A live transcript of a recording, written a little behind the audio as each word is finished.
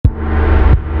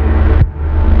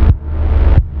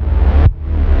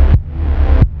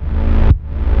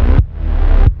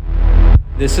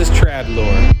This is Trad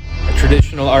Lore, a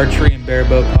traditional archery and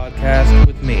barebow podcast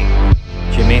with me,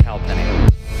 Jimmy Halpenny.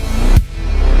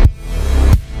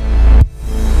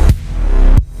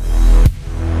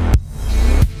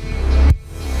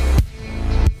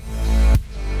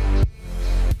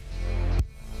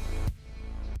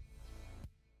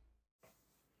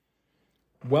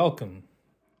 Welcome.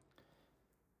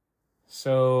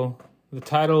 So, the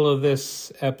title of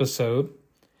this episode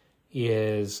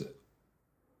is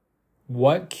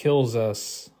What Kills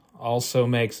Us Also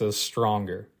Makes Us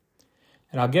Stronger.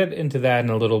 And I'll get into that in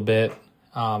a little bit.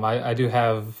 I do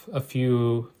have a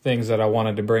few things that I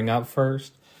wanted to bring up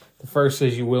first. The first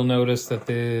is you will notice that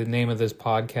the name of this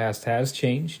podcast has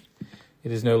changed.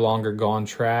 It is no longer Gone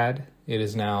Trad. It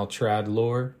is now Trad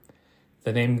Lore.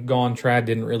 The name Gone Trad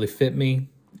didn't really fit me.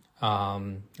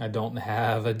 I don't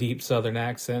have a deep Southern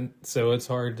accent, so it's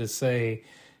hard to say,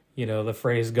 the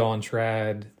phrase Gone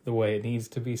Trad the way it needs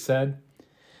to be said.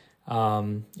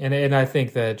 And I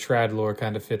think that Trad Lore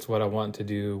kind of fits what I want to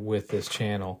do with this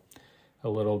channel a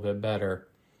little bit better.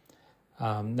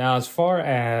 Now, as far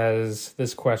as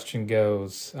this question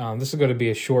goes, this is going to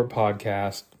be a short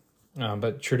podcast,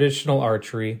 but traditional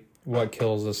archery, what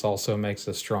kills us also makes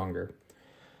us stronger.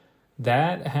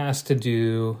 That has to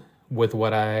do with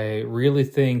what I really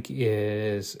think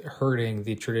is hurting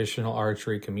the traditional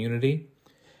archery community.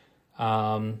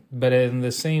 But in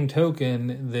the same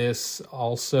token, this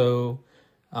also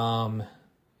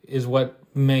is what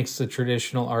makes the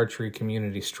traditional archery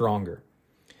community stronger.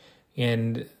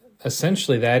 And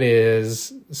essentially that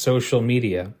is social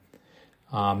media,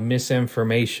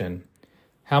 misinformation.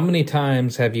 How many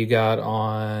times have you got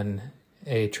on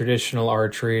a traditional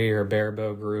archery or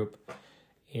barebow group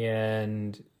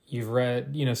and you've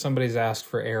read, somebody's asked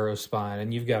for arrow spine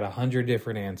and you've got 100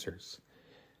 different answers.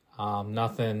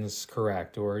 Nothing's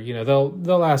correct. Or,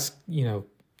 they'll ask,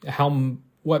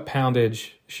 what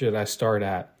poundage should I start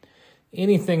at?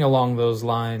 Anything along those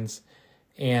lines.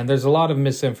 And there's a lot of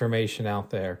misinformation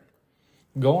out there.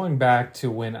 Going back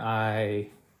to when I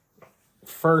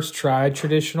first tried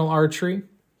traditional archery,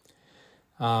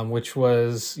 which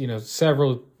was,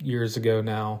 several years ago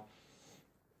now,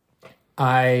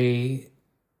 I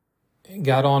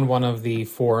got on one of the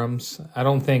forums. At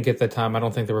the time, I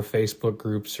don't think there were Facebook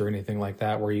groups or anything like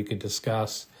that where you could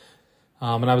discuss.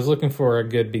 And I was looking for a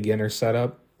good beginner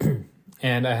setup.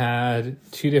 And I had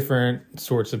two different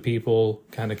sorts of people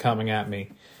kind of coming at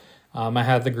me. I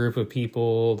had the group of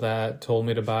people that told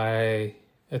me to buy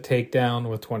a takedown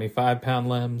with 25-pound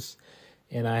limbs.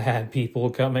 And I had people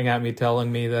coming at me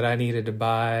telling me that I needed to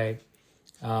buy,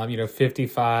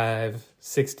 55,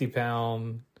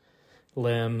 60-pound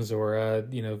limbs or a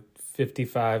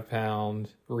 55-pound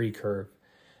recurve.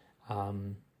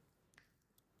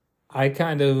 I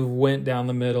kind of went down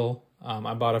the middle.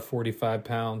 I bought a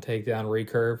 45-pound takedown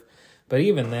recurve, but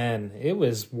even then it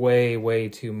was way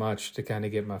too much to kind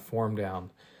of get my form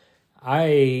down.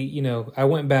 I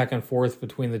went back and forth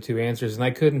between the two answers and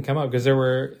I couldn't come up because there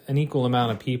were an equal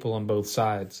amount of people on both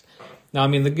sides. Now,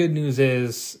 the good news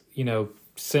is,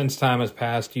 since time has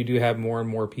passed, you do have more and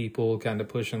more people kind of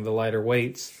pushing the lighter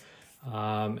weights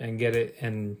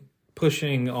and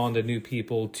pushing on the new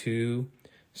people to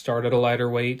start at a lighter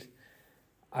weight.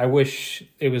 I wish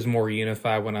it was more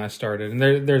unified when I started.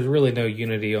 And there's really no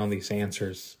unity on these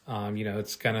answers.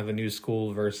 It's kind of the new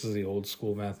school versus the old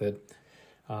school method.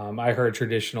 I heard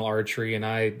traditional archery and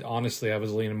I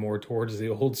was leaning more towards the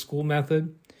old school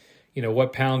method.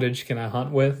 What poundage can I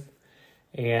hunt with?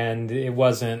 And it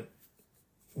wasn't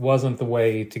the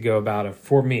way to go about it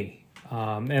for me.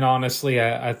 And honestly,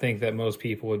 I think that most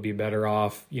people would be better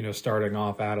off, starting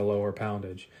off at a lower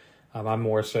poundage. I'm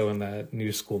more so in that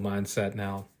new school mindset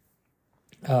now.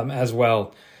 As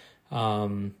well,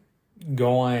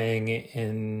 going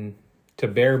into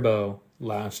barebow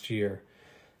last year,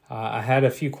 I had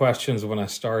a few questions when I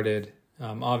started.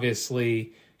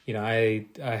 Obviously, I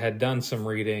had done some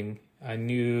reading. I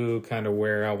knew kind of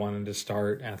where I wanted to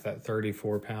start at that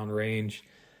 34-pound range.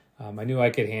 I knew I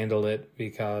could handle it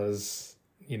because,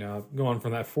 going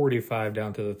from that 45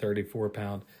 down to the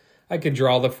 34-pound, I could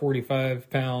draw the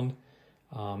 45-pound.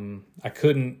 I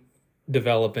couldn't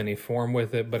develop any form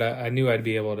with it, but I knew I'd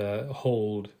be able to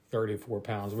hold 34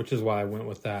 pounds, which is why I went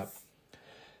with that.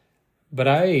 But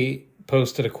I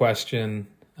posted a question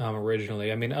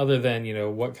originally. Other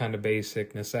than, what kind of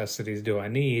basic necessities do I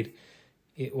need?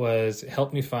 It was,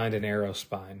 help me find an arrow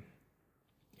spine.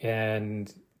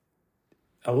 And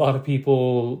a lot of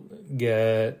people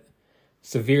get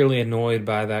severely annoyed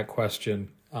by that question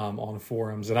on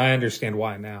forums, and I understand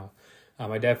why now.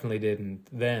 I definitely didn't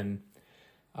then.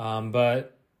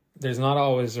 But there's not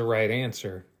always a right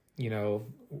answer.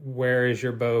 where is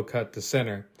your bow cut to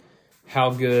center?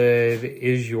 How good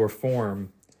is your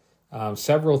form?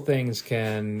 Several things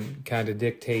can kind of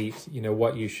dictate,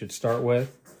 what you should start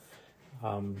with.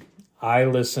 I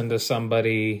listened to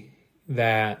somebody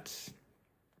that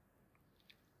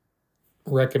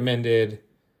recommended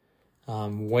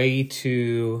way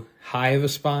too high of a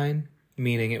spine,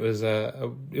 meaning it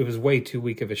was way too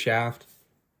weak of a shaft,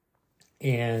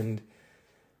 and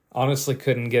honestly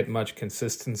couldn't get much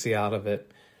consistency out of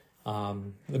it.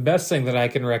 The best thing that I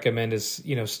can recommend is,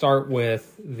 start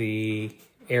with the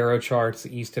arrow charts,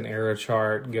 the Easton arrow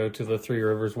chart, go to the Three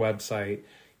Rivers website,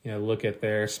 look at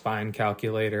their spine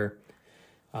calculator.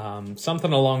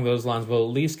 Something along those lines will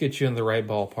at least get you in the right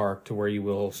ballpark to where you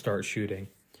will start shooting.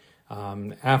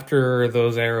 After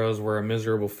those arrows were a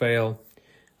miserable fail,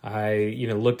 I,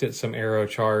 looked at some arrow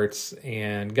charts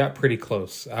and got pretty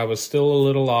close. I was still a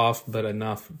little off, but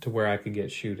enough to where I could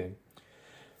get shooting.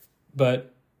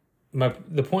 But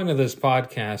the point of this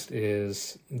podcast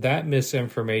is that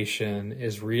misinformation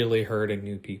is really hurting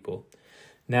new people.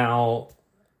 Now,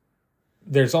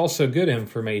 there's also good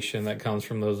information that comes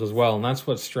from those as well, and that's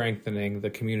what's strengthening the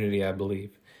community, I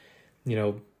believe.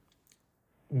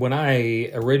 When I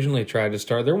originally tried to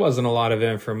start, there wasn't a lot of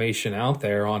information out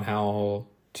there on how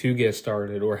to get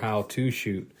started or how to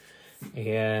shoot.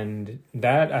 And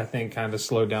that, I think, kind of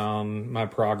slowed down my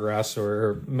progress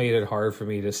or made it hard for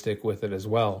me to stick with it as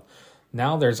well.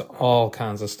 Now there's all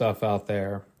kinds of stuff out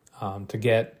there to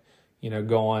get,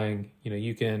 going.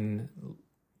 You can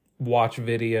watch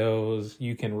videos,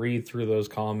 you can read through those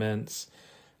comments,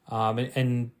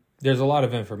 and there's a lot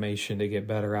of information to get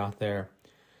better out there.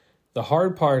 The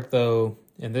hard part, though,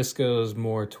 and this goes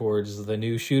more towards the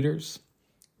new shooters,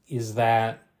 is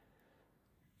that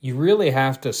you really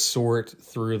have to sort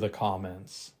through the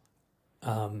comments.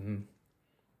 And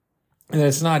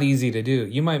it's not easy to do.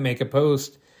 You might make a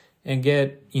post and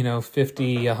get,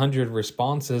 50, 100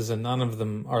 responses, and none of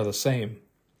them are the same.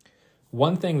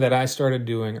 One thing that I started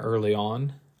doing early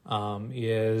on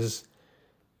is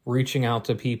reaching out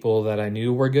to people that I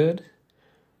knew were good.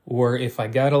 Or if I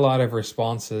got a lot of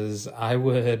responses, I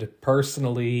would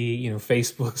personally,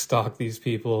 Facebook stalk these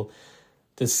people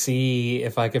to see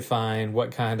if I could find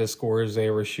what kind of scores they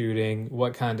were shooting,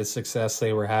 what kind of success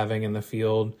they were having in the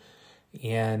field.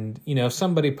 And, if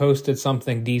somebody posted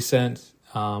something decent,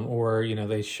 or,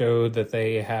 they showed that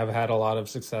they have had a lot of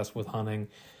success with hunting,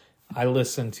 I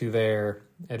listened to their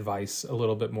advice a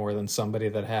little bit more than somebody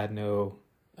that had no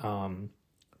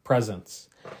presence.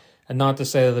 And not to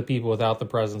say that the people without the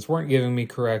presence weren't giving me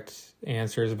correct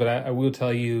answers, but I will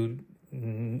tell you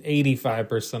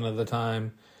 85% of the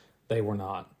time they were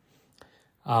not.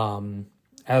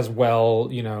 As well,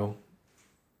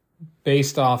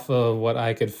 based off of what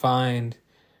I could find,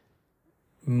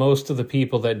 most of the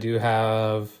people that do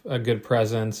have a good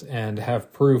presence and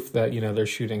have proof that, they're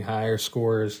shooting higher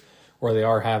scores or they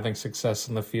are having success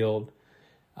in the field,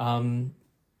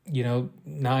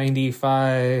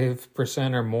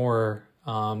 95% or more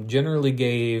generally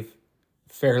gave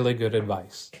fairly good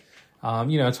advice.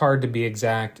 It's hard to be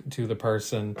exact to the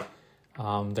person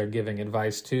they're giving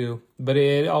advice to, but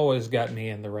it always got me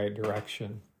in the right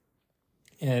direction.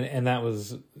 And that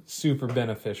was super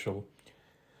beneficial.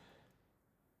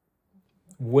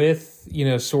 With,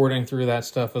 sorting through that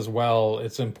stuff as well,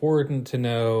 it's important to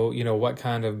know, what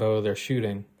kind of bow they're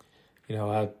shooting.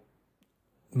 A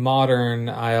modern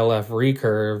ILF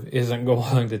recurve isn't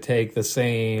going to take the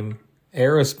same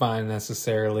arrow spine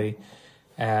necessarily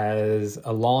as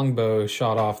a longbow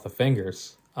shot off the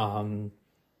fingers.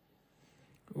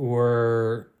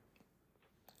 Or,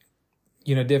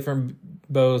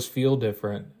 different bows feel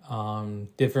different.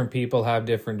 Different people have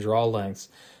different draw lengths.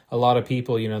 A lot of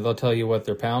people, they'll tell you what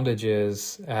their poundage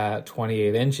is at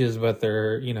 28 inches, but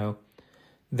they're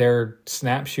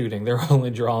snap shooting. They're only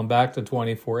drawing back to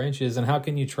 24 inches. And how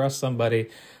can you trust somebody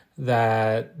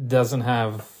that doesn't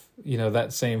have,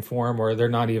 that same form, or they're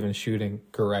not even shooting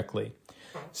correctly?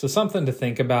 So something to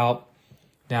think about.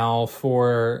 Now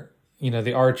for,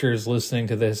 the archers listening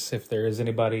to this, if there is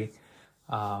anybody,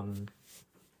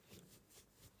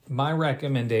 my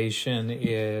recommendation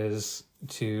is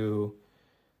to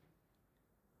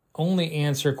only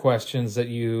answer questions that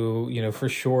you for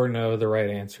sure know the right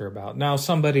answer about. Now,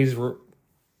 somebody's,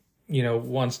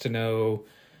 wants to know,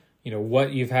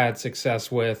 what you've had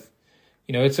success with.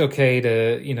 It's okay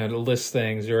to, to list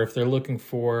things, or if they're looking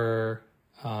for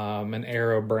an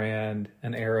arrow brand,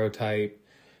 an arrow type,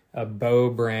 a bow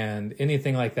brand,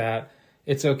 anything like that,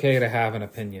 it's okay to have an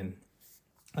opinion.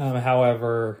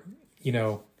 However,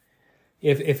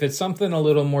 if it's something a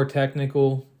little more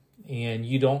technical and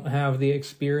you don't have the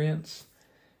experience,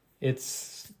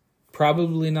 it's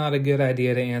probably not a good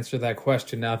idea to answer that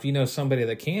question. Now, if you know somebody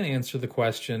that can answer the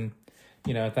question,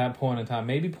 at that point in time,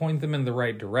 maybe point them in the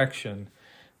right direction,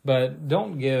 but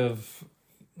don't give,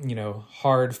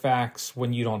 hard facts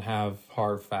when you don't have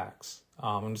hard facts.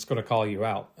 I'm just going to call you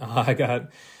out. I got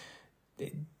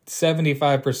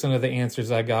 75% of the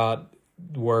answers I got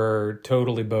were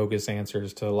totally bogus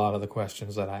answers to a lot of the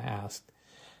questions that I asked.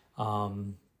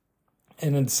 And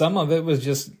then some of it was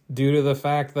just due to the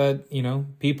fact that,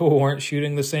 people weren't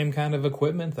shooting the same kind of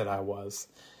equipment that I was.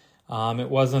 It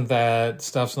wasn't that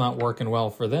stuff's not working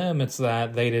well for them. It's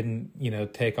that they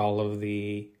didn't, take all of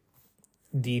the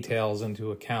details into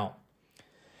account.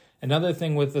 Another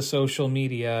thing with the social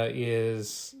media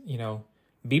is,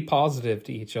 be positive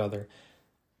to each other.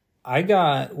 I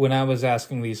got, when I was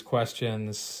asking these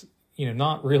questions,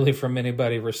 not really from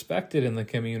anybody respected in the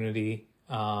community,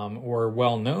 or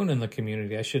well-known in the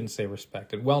community. I shouldn't say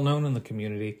respected, well-known in the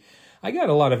community. I got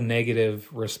a lot of negative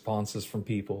responses from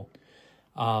people.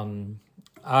 I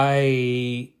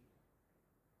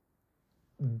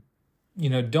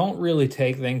don't really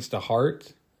take things to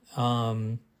heart.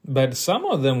 But some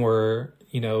of them were,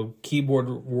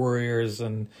 keyboard warriors,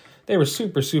 and they were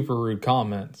super, super rude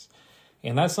comments.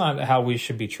 And that's not how we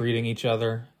should be treating each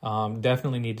other.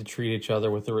 Definitely need to treat each other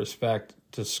with the respect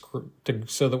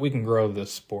so that we can grow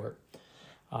this sport.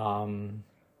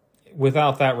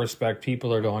 Without that respect,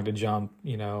 people are going to jump,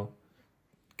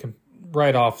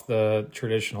 right off the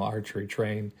traditional archery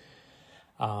train.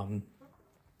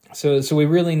 So we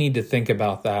really need to think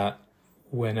about that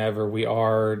whenever we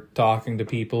are talking to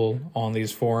people on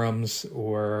these forums,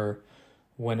 or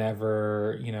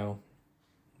whenever,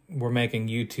 we're making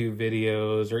YouTube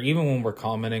videos, or even when we're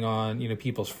commenting on,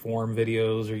 people's forum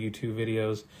videos or YouTube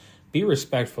videos. Be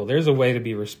respectful. There's a way to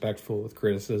be respectful with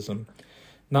criticism.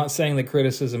 Not saying that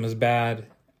criticism is bad,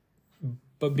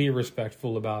 but be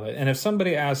respectful about it. And if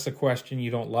somebody asks a question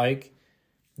you don't like,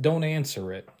 don't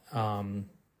answer it. I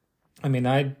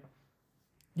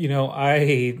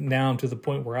now am to the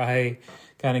point where I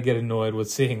kind of get annoyed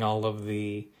with seeing all of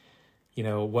the,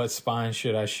 what spine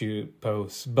should I shoot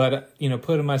posts. But,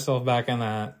 putting myself back in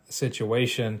that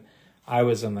situation, I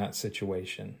was in that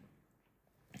situation.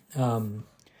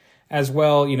 As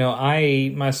well,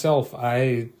 I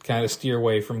kind of steer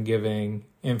away from giving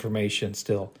information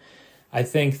still. I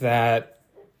think that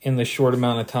in the short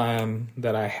amount of time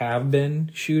that I have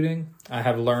been shooting, I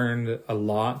have learned a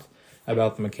lot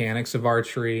about the mechanics of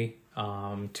archery,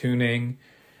 tuning,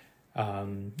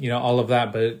 all of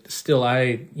that. But still,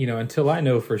 until I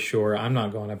know for sure, I'm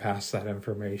not going to pass that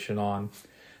information on.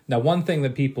 Now, one thing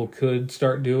that people could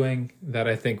start doing that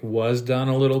I think was done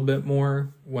a little bit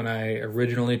more when I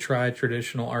originally tried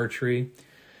traditional archery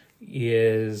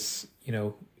is,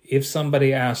 if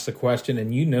somebody asks a question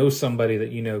and somebody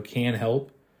that can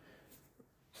help,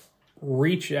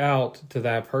 reach out to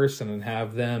that person and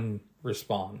have them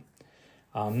respond.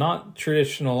 Not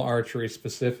traditional archery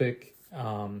specific,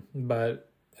 but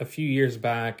a few years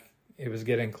back, it was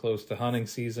getting close to hunting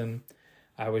season.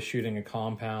 I was shooting a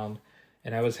compound,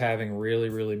 and I was having really,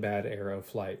 really bad arrow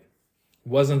flight. It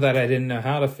wasn't that I didn't know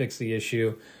how to fix the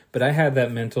issue, but I had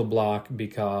that mental block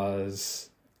because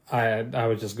I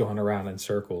was just going around in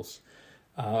circles.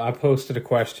 I posted a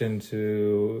question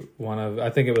to I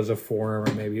think it was a forum,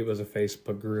 or maybe it was a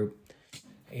Facebook group,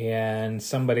 and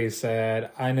somebody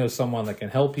said, I know someone that can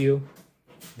help you.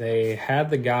 They had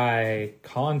the guy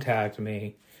contact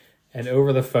me, and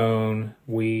over the phone,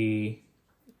 we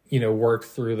worked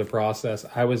through the process.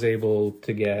 I was able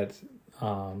to get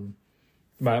my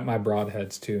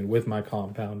broadheads tuned with my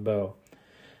compound bow.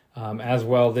 As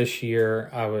well, this year,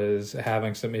 I was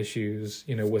having some issues,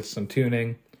 with some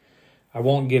tuning. I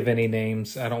won't give any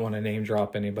names. I don't want to name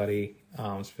drop anybody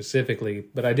specifically,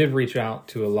 but I did reach out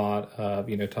to a lot of,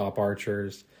 top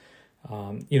archers,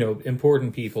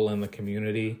 important people in the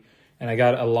community, and I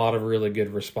got a lot of really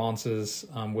good responses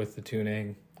with the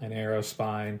tuning and arrow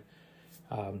spine.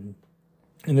 And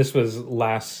this was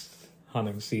last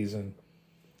hunting season.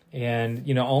 And,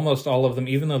 almost all of them,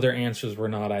 even though their answers were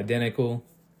not identical,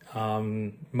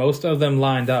 most of them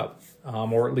lined up,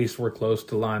 or at least were close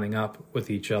to lining up with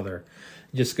each other.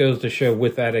 It just goes to show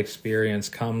with that experience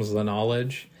comes the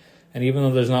knowledge. And even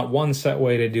though there's not one set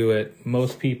way to do it,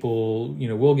 most people,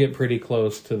 will get pretty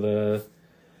close to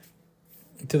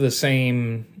the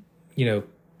same,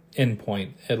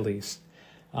 endpoint at least.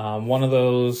 One of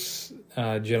those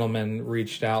gentlemen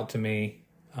reached out to me,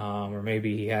 or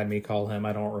maybe he had me call him,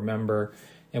 I don't remember.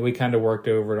 And we kind of worked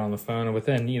over it on the phone. And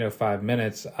within, 5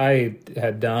 minutes, I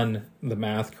had done the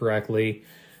math correctly,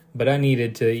 but I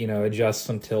needed to, adjust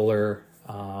some tiller,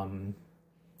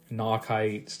 knock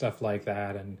height, stuff like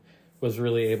that, and was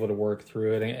really able to work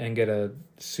through it and get a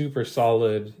super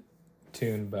solid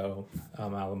tuned bow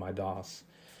out of my DOS.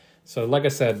 So like I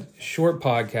said, short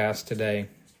podcast today.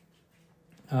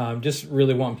 Just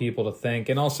really want people to think,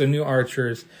 and also new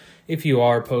archers, if you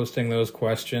are posting those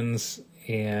questions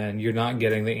and you're not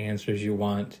getting the answers you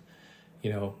want,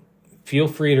 feel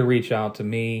free to reach out to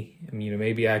me.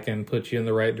 Maybe I can put you in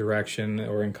the right direction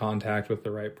or in contact with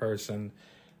the right person.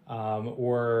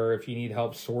 Or if you need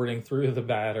help sorting through the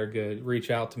bad or good,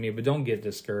 reach out to me, but don't get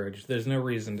discouraged. There's no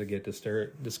reason to get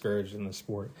discouraged in the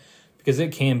sport because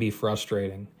it can be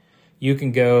frustrating. You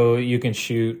can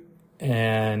shoot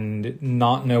and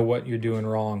not know what you're doing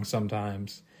wrong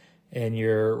sometimes. And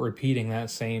you're repeating that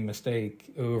same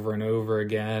mistake over and over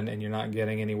again, and you're not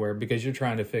getting anywhere because you're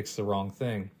trying to fix the wrong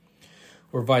thing.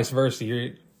 Or vice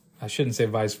versa. I shouldn't say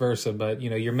vice versa, but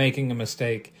you're making a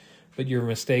mistake, but your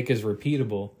mistake is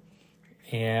repeatable.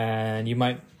 And you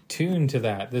might tune to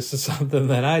that. This is something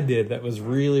that I did that was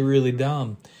really, really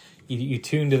dumb. You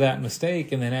tune to that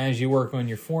mistake, and then as you work on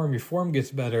your form gets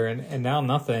better, and now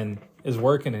nothing is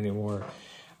working anymore.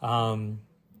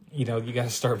 You got to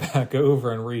start back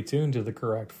over and retune to the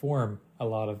correct form a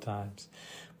lot of times.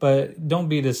 But don't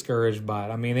be discouraged by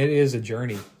it. It is a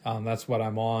journey. That's what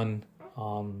I'm on.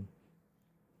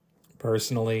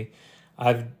 Personally,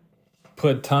 I've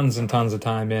put tons and tons of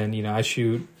time in. I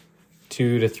shoot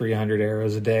 200 to 300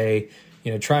 arrows a day,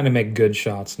 trying to make good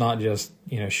shots, not just,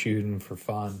 shooting for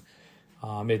fun.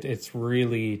 It's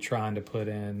really trying to put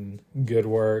in good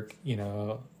work,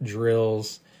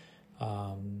 drills,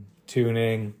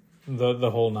 tuning, the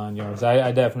whole 9 yards.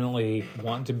 I definitely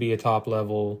want to be a top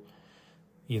level,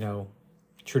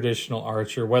 traditional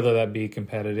archer, whether that be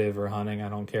competitive or hunting, I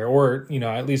don't care. Or,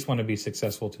 I at least want to be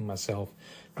successful to myself,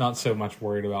 not so much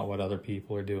worried about what other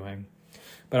people are doing.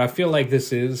 But I feel like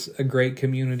this is a great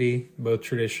community, both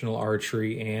traditional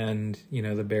archery and,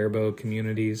 the barebow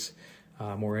communities,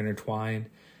 more intertwined.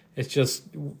 It's just,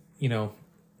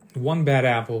 one bad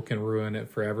apple can ruin it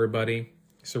for everybody.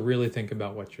 So really think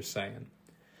about what you're saying.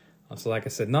 So like I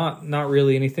said, not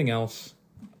really anything else.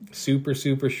 Super,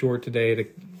 super short today,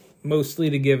 mostly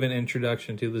to give an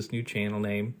introduction to this new channel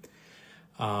name.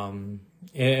 And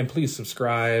please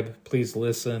subscribe, please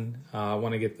listen. I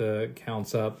want to get the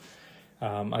counts up.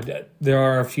 There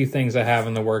are a few things I have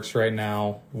in the works right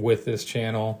now with this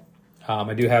channel.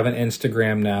 I do have an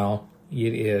Instagram now.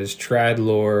 It is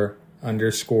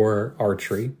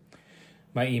tradlore_archery.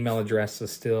 My email address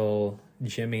is still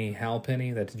Jimmy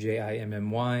Halpenny. That's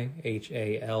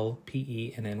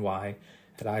JIMMYHALPENNY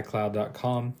at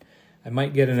iCloud.com. I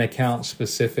might get an account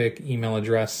specific email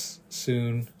address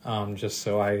soon, just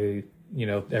so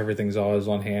everything's always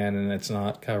on hand and it's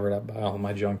not covered up by all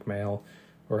my junk mail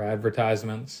or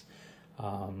advertisements.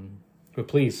 But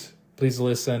please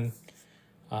listen.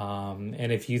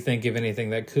 And if you think of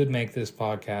anything that could make this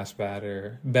podcast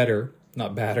better,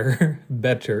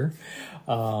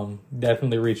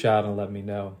 definitely reach out and let me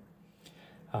know.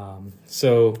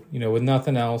 So, with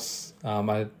nothing else,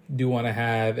 I do want to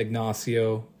have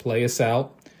Ignacio play us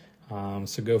out.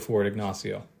 So go for it,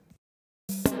 Ignacio.